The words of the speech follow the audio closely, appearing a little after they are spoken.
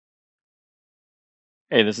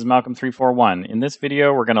Hey, this is Malcolm341. In this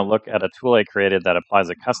video, we're going to look at a tool I created that applies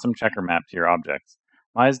a custom checker map to your objects.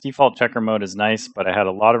 Maya's default checker mode is nice, but I had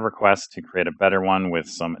a lot of requests to create a better one with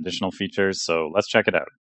some additional features, so let's check it out.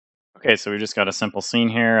 Okay, so we just got a simple scene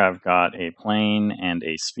here. I've got a plane and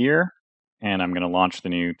a sphere, and I'm going to launch the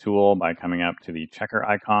new tool by coming up to the checker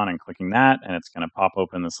icon and clicking that, and it's going to pop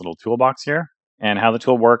open this little toolbox here. And how the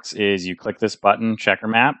tool works is you click this button, checker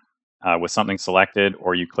map, with something selected,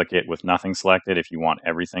 or you click it with nothing selected if you want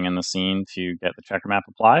everything in the scene to get the checker map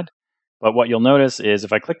applied. But what you'll notice is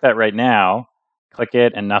if I click that right now, click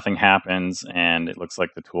it and nothing happens and it looks like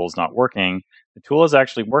the tool's not working. The tool is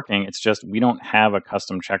actually working, it's just we don't have a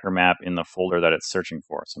custom checker map in the folder that it's searching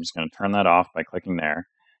for. So I'm just going to turn that off by clicking there.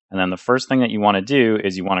 And then the first thing that you want to do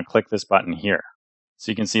is you want to click this button here.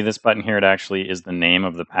 So you can see this button here, it actually is the name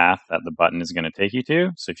of the path that the button is going to take you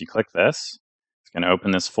to. So if you click this, it's going to open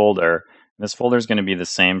this folder. This folder is going to be the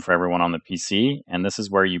same for everyone on the PC, and this is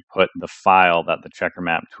where you put the file that the checker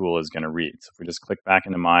map tool is going to read. So if we just click back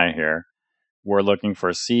into Maya here, we're looking for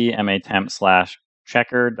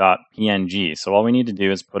cmatemp/checker.png. So all we need to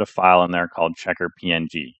do is put a file in there called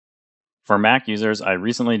checker.png. For Mac users, I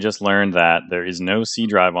recently just learned that there is no C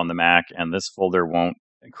drive on the Mac, and this folder won't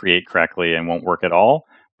create correctly and won't work at all.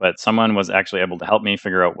 But someone was actually able to help me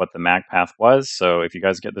figure out what the Mac path was. So if you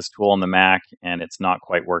guys get this tool on the Mac and it's not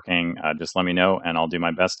quite working, just let me know and I'll do my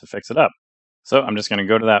best to fix it up. So I'm just going to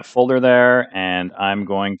go to that folder there and I'm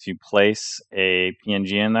going to place a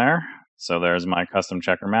PNG in there. So there's my custom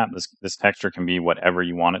checker map. This texture can be whatever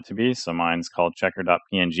you want it to be. So mine's called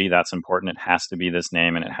checker.png. That's important. It has to be this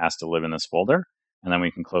name and it has to live in this folder. And then we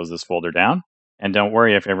can close this folder down. And don't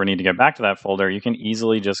worry, if you ever need to get back to that folder, you can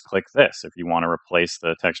easily just click this if you want to replace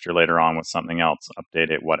the texture later on with something else, update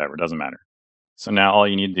it, whatever, doesn't matter. So now all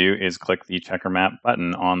you need to do is click the checker map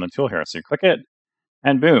button on the tool here. So you click it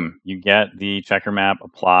and boom, you get the checker map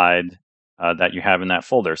applied that you have in that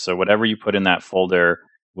folder. So whatever you put in that folder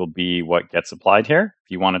will be what gets applied here. If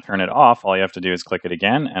you want to turn it off, all you have to do is click it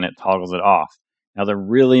again and it toggles it off. Now the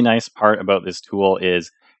really nice part about this tool is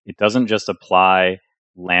it doesn't just apply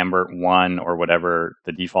Lambert 1 or whatever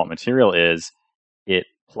the default material is, it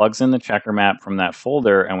plugs in the checker map from that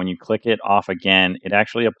folder, and when you click it off again, it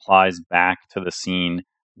actually applies back to the scene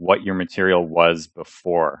what your material was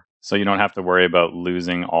before. So you don't have to worry about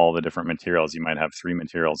losing all the different materials. You might have 3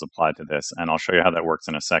 materials applied to this, and I'll show you how that works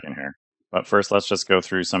in a second here. But first, let's just go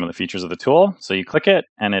through some of the features of the tool. So you click it,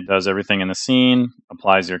 and it does everything in the scene,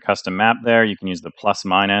 applies your custom map there. You can use the plus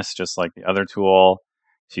minus, just like the other tool,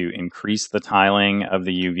 to increase the tiling of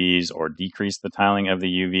the UVs or decrease the tiling of the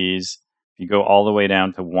UVs. If you go all the way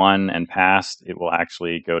down to 1 and past, it will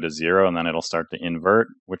actually go to 0 and then it'll start to invert,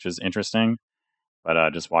 which is interesting,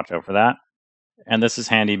 but just watch out for that. And this is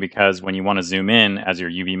handy because when you want to zoom in as you're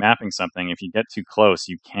UV mapping something, if you get too close,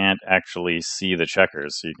 you can't actually see the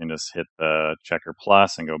checkers. So you can just hit the checker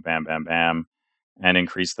plus and go bam, bam, bam, and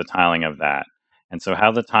increase the tiling of that. And so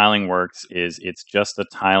how the tiling works is it's just the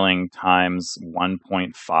tiling times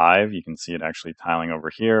 1.5. You can see it actually tiling over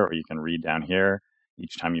here, or you can read down here.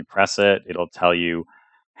 Each time you press it, it'll tell you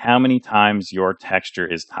how many times your texture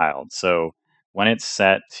is tiled. So when it's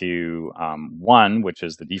set to 1, which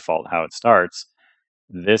is the default how it starts,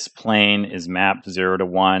 this plane is mapped 0 to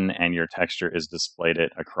 1 and your texture is displayed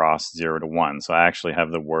it across 0 to 1. So I actually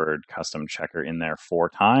have the word custom checker in there 4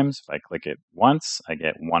 times. If I click it once, I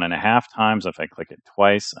get 1.5 times. If I click it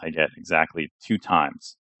twice, I get exactly 2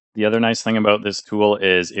 times. The other nice thing about this tool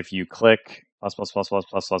is if you click plus, plus, plus, plus,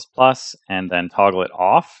 plus, plus, plus, and then toggle it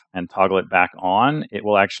off and toggle it back on, it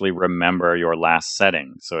will actually remember your last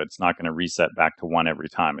setting. So it's not going to reset back to 1 every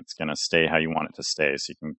time. It's going to stay how you want it to stay.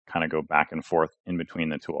 So you can kind of go back and forth in between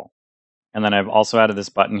the tool. And then I've also added this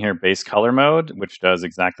button here, base color mode, which does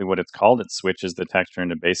exactly what it's called. It switches the texture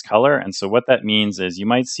into base color. And so what that means is you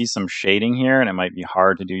might see some shading here and it might be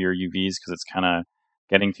hard to do your UVs because it's kind of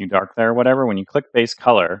getting too dark there or whatever. When you click base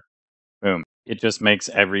color, boom, it just makes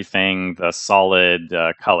everything the solid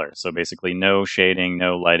color. So basically no shading,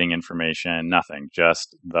 no lighting information, nothing,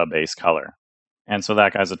 just the base color. And so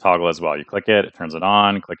that guy's a toggle as well. You click it, it turns it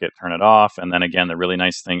on, click it, turn it off. And then again, the really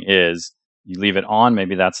nice thing is you leave it on.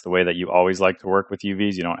 Maybe that's the way that you always like to work with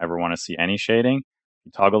UVs. You don't ever want to see any shading.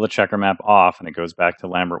 You toggle the checker map off and it goes back to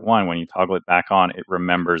Lambert 1. When you toggle it back on, it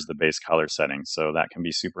remembers the base color setting. So that can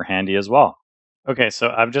be super handy as well. Okay,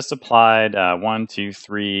 so I've just applied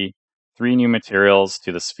 3 new materials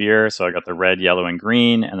to the sphere. So I got the red, yellow, and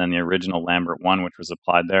green, and then the original Lambert 1, which was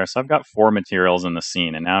applied there. So I've got 4 materials in the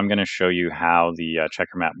scene, and now I'm going to show you how the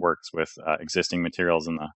checker map works with existing materials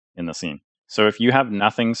in the scene. So if you have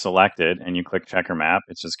nothing selected and you click checker map,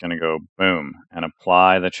 it's just going to go boom and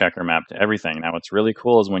apply the checker map to everything. Now, what's really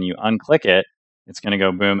cool is when you unclick it, it's going to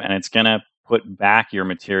go boom and it's going to put back your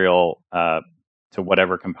material to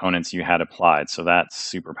whatever components you had applied. So that's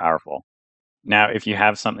super powerful. Now, if you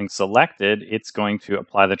have something selected, it's going to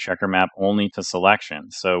apply the checker map only to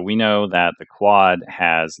selection. So we know that the quad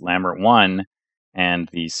has Lambert 1 and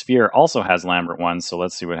the sphere also has Lambert 1. So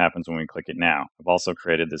let's see what happens when we click it now. I've also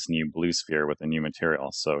created this new blue sphere with a new material.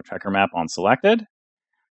 So checker map on selected,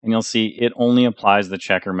 and you'll see it only applies the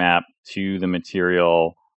checker map to the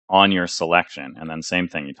material on your selection. And then same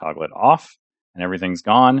thing, you toggle it off and everything's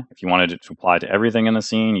gone. If you wanted it to apply to everything in the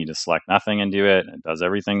scene, you just select nothing and do it. It does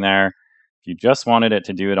everything there. If you just wanted it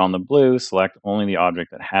to do it on the blue, select only the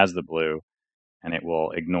object that has the blue, and it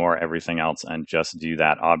will ignore everything else and just do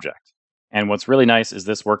that object. And what's really nice is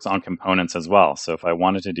this works on components as well. So if I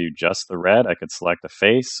wanted to do just the red, I could select the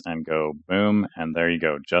face and go boom, and there you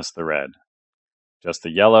go, just the red. Just the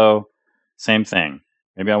yellow, same thing.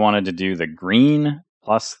 Maybe I wanted to do the green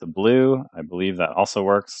plus the blue. I believe that also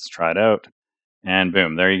works. Let's try it out. And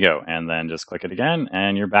boom, there you go. And then just click it again,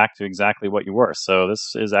 and you're back to exactly what you were. So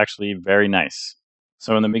this is actually very nice.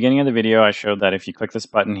 So in the beginning of the video, I showed that if you click this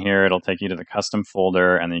button here, it'll take you to the custom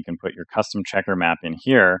folder, and then you can put your custom checker map in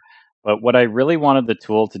here. But what I really wanted the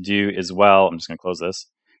tool to do as well, I'm just going to close this,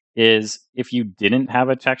 is if you didn't have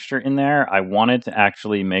a texture in there, I wanted to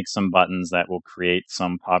actually make some buttons that will create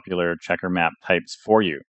some popular checker map types for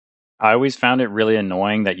you. I always found it really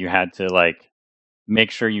annoying that you had to make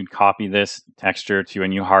sure you copy this texture to a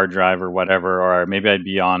new hard drive or whatever, or maybe I'd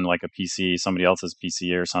be on like a PC, somebody else's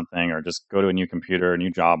PC or something, or just go to a new computer, a new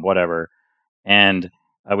job, whatever. And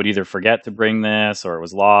I would either forget to bring this or it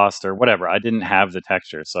was lost or whatever. I didn't have the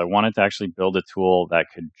texture. So I wanted to actually build a tool that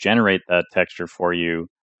could generate that texture for you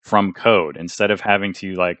from code instead of having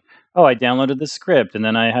to oh, I downloaded the script and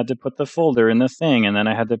then I had to put the folder in the thing and then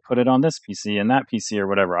I had to put it on this PC and that PC or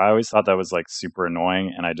whatever. I always thought that was super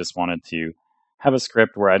annoying, and I just wanted to have a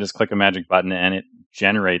script where I just click a magic button and it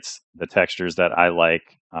generates the textures that I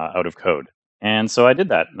like out of code. And so I did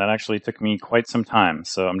that. That actually took me quite some time.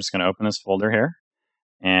 So I'm just going to open this folder here,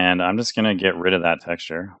 and I'm just going to get rid of that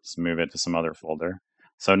texture. Just move it to some other folder.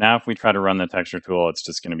 So now if we try to run the texture tool, it's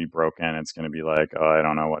just going to be broken. It's going to be like, oh, I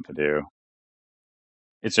don't know what to do.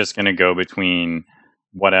 It's just going to go between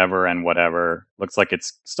whatever and whatever. Looks like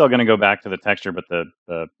it's still going to go back to the texture, but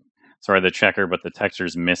the checker, but the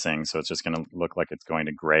texture's missing. So it's just going to look like it's going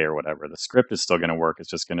to gray or whatever. The script is still going to work.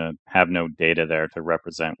 It's just going to have no data there to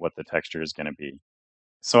represent what the texture is going to be.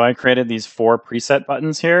 So I created these 4 preset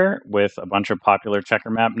buttons here with a bunch of popular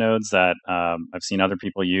checker map nodes that I've seen other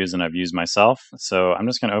people use and I've used myself. So I'm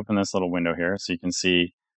just going to open this little window here so you can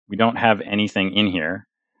see we don't have anything in here.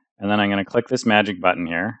 And then I'm going to click this magic button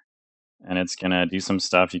here, and it's going to do some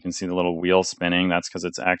stuff. You can see the little wheel spinning. That's because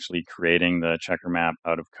it's actually creating the checker map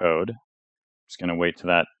out of code. Just going to wait till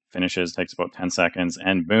that finishes, takes about 10 seconds,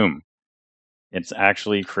 and boom. It's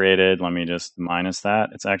actually created, let me just minus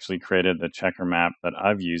that. It's actually created the checker map that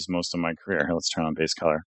I've used most of my career. Here, let's turn on base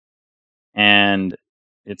color. And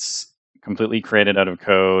it's completely created out of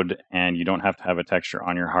code, and you don't have to have a texture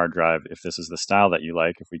on your hard drive if this is the style that you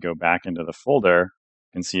like. If we go back into the folder,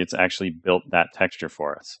 you can see it's actually built that texture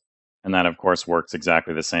for us. And that, of course, works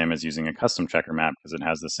exactly the same as using a custom checker map because it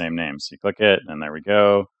has the same name. So you click it, and there we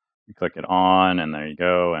go. You click it on, and there you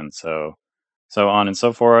go. And so on and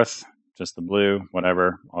so forth. Just the blue,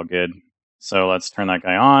 whatever, all good. So let's turn that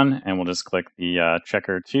guy on, and we'll just click the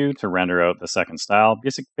checker 2 to render out the second style.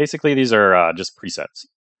 Basically, these are just presets.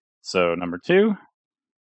 So number 2,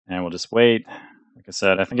 and we'll just wait. Like I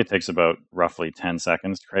said, I think it takes about roughly 10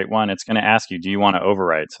 seconds to create one. It's going to ask you, do you want to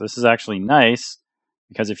overwrite? So this is actually nice,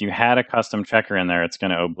 because if you had a custom checker in there, it's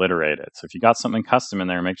going to obliterate it. So if you got something custom in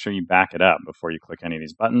there, make sure you back it up before you click any of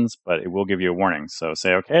these buttons, but it will give you a warning. So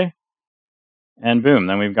say OK, and boom,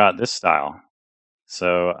 then we've got this style.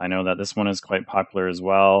 So I know that this one is quite popular as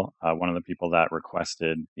well. One of the people that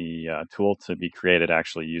requested the tool to be created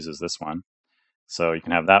actually uses this one. So you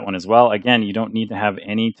can have that one as well. Again, you don't need to have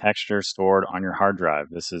any texture stored on your hard drive.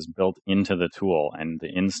 This is built into the tool, and the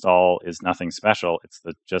install is nothing special. It's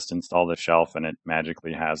just install the shelf, and it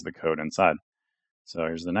magically has the code inside. So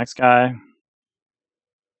here's the next guy.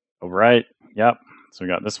 Overwrite. Yep. So we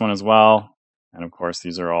got this one as well. And of course,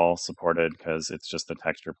 these are all supported because it's just the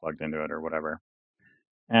texture plugged into it or whatever.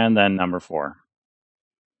 And then number 4.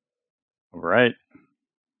 Overwrite.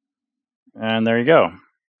 And there you go.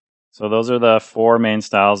 So those are the 4 main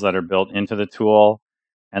styles that are built into the tool.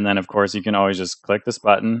 And then, of course, you can always just click this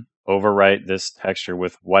button, overwrite this texture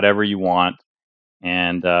with whatever you want,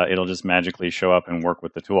 and it'll just magically show up and work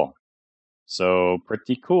with the tool. So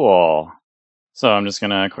pretty cool. So I'm just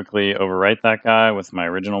going to quickly overwrite that guy with my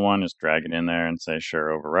original one. Just drag it in there and say, sure,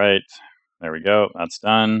 overwrite. There we go. That's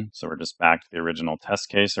done. So we're just back to the original test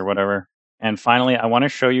case or whatever. And finally, I want to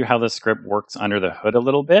show you how the script works under the hood a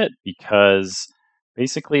little bit, because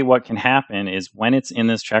basically what can happen is when it's in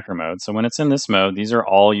this checker mode. So when it's in this mode, these are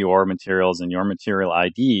all your materials and your material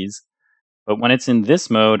IDs. But when it's in this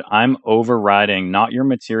mode, I'm overriding not your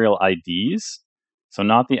material IDs, so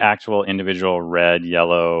not the actual individual red,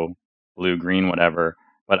 yellow, blue, green, whatever,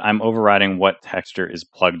 but I'm overriding what texture is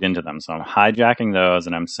plugged into them. So I'm hijacking those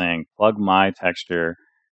and I'm saying plug my texture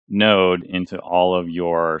node into all of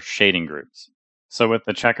your shading groups. So with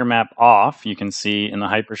the checker map off, you can see in the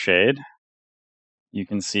hypershade, you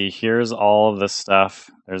can see here's all of the stuff.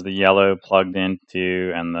 There's the yellow plugged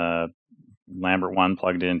into and the Lambert 1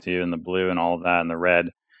 plugged into and the blue and all of that and the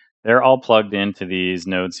red. They're all plugged into these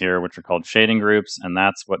nodes here, which are called shading groups, and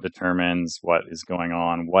that's what determines what is going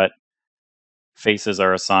on, what faces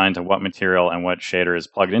are assigned to what material and what shader is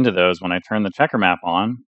plugged into those. When I turn the checker map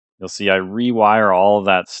on, you'll see I rewire all of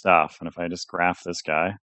that stuff. And if I just graph this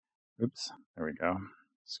guy, oops, there we go.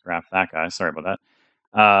 Just graph that guy. Sorry about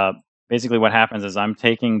that. Basically what happens is I'm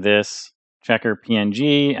taking this checker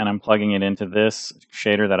PNG and I'm plugging it into this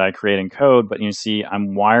shader that I create in code, but you see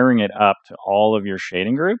I'm wiring it up to all of your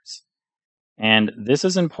shading groups. And this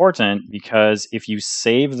is important because if you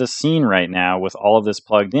save the scene right now with all of this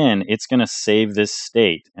plugged in, it's going to save this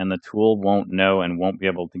state and the tool won't know and won't be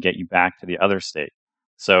able to get you back to the other state.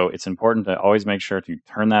 So it's important to always make sure to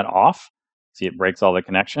turn that off. See, it breaks all the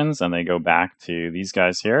connections and they go back to these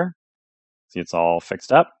guys here. See, it's all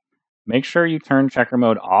fixed up. Make sure you turn checker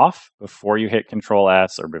mode off before you hit Control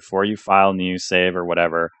S or before you file new, save, or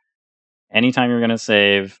whatever. Anytime you're going to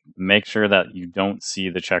save, make sure that you don't see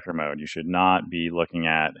the checker mode. You should not be looking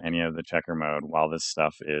at any of the checker mode while this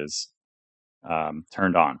stuff is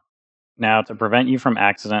turned on. Now, to prevent you from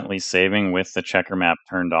accidentally saving with the checker map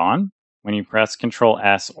turned on, when you press Control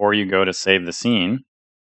S or you go to save the scene,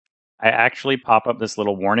 I actually pop up this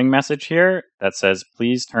little warning message here that says,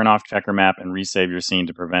 please turn off checker map and resave your scene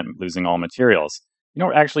to prevent losing all materials. You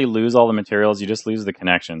don't actually lose all the materials, you just lose the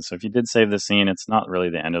connection. So if you did save the scene, it's not really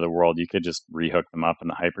the end of the world. You could just rehook them up in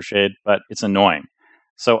the hypershade, but it's annoying.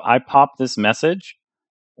 So I pop this message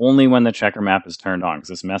only when the checker map is turned on, because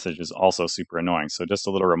this message is also super annoying. So just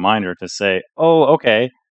a little reminder to say, oh, okay,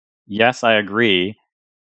 yes, I agree,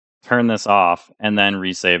 turn this off, and then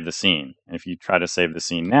resave the scene. And if you try to save the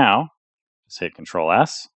scene now, just hit Control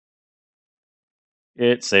S,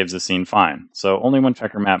 it saves the scene fine. So only when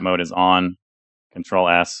checker map mode is on, Control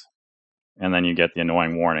S, and then you get the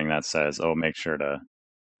annoying warning that says, oh, make sure to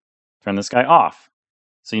turn this guy off.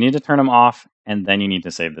 So you need to turn him off, and then you need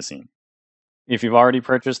to save the scene. If you've already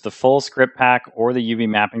purchased the full script pack or the UV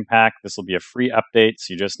mapping pack, this will be a free update,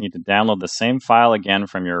 so you just need to download the same file again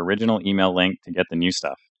from your original email link to get the new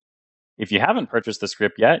stuff. If you haven't purchased the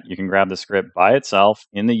script yet, you can grab the script by itself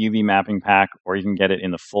in the UV mapping pack, or you can get it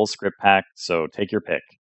in the full script pack, so take your pick.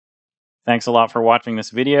 Thanks a lot for watching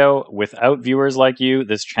this video. Without viewers like you,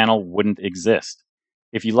 this channel wouldn't exist.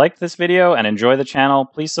 If you liked this video and enjoy the channel,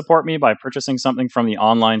 please support me by purchasing something from the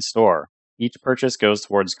online store. Each purchase goes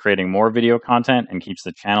towards creating more video content and keeps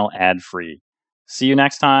the channel ad-free. See you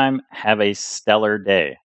next time. Have a stellar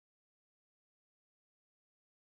day.